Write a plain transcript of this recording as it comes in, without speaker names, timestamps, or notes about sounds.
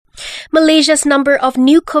Malaysia's number of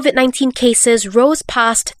new COVID-19 cases rose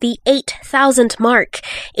past the 8,000 mark.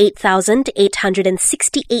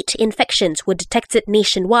 8,868 infections were detected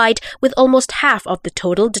nationwide, with almost half of the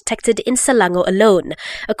total detected in Selangor alone.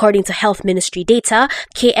 According to Health Ministry data,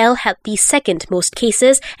 KL had the second most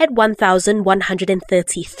cases at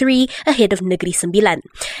 1,133, ahead of Negeri Sembilan.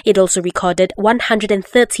 It also recorded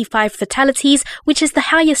 135 fatalities, which is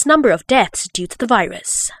the highest number of deaths due to the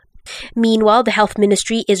virus. Meanwhile, the Health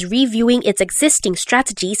Ministry is reviewing its existing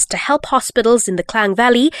strategies to help hospitals in the Klang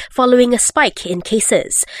Valley following a spike in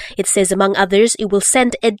cases. It says, among others, it will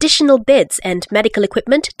send additional beds and medical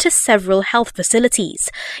equipment to several health facilities.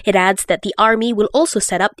 It adds that the Army will also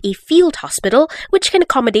set up a field hospital which can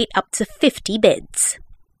accommodate up to 50 beds.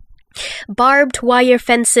 Barbed wire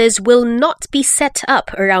fences will not be set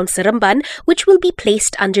up around Seremban, which will be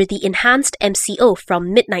placed under the enhanced MCO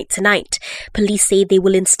from midnight tonight. Police say they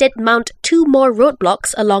will instead mount 2 more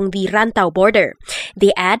roadblocks along the Rantau border.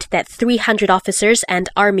 They add that 300 officers and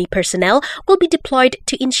army personnel will be deployed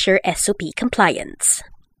to ensure SOP compliance.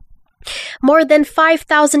 More than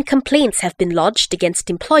 5,000 complaints have been lodged against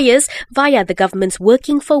employers via the government's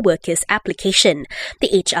Working for Workers application.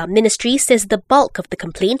 The HR Ministry says the bulk of the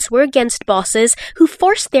complaints were against bosses who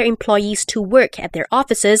forced their employees to work at their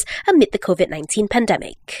offices amid the COVID-19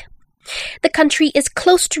 pandemic. The country is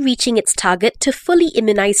close to reaching its target to fully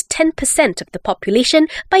immunize 10% of the population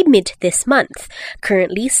by mid this month.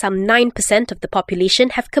 Currently, some 9% of the population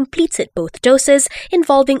have completed both doses,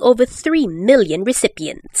 involving over 3 million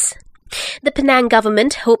recipients. The Penang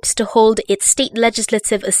government hopes to hold its State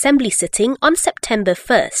Legislative Assembly sitting on September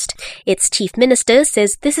 1st. Its chief minister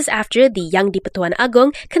says this is after the Yang di-Pertuan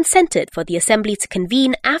Agong consented for the assembly to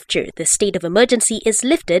convene after the state of emergency is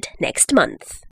lifted next month.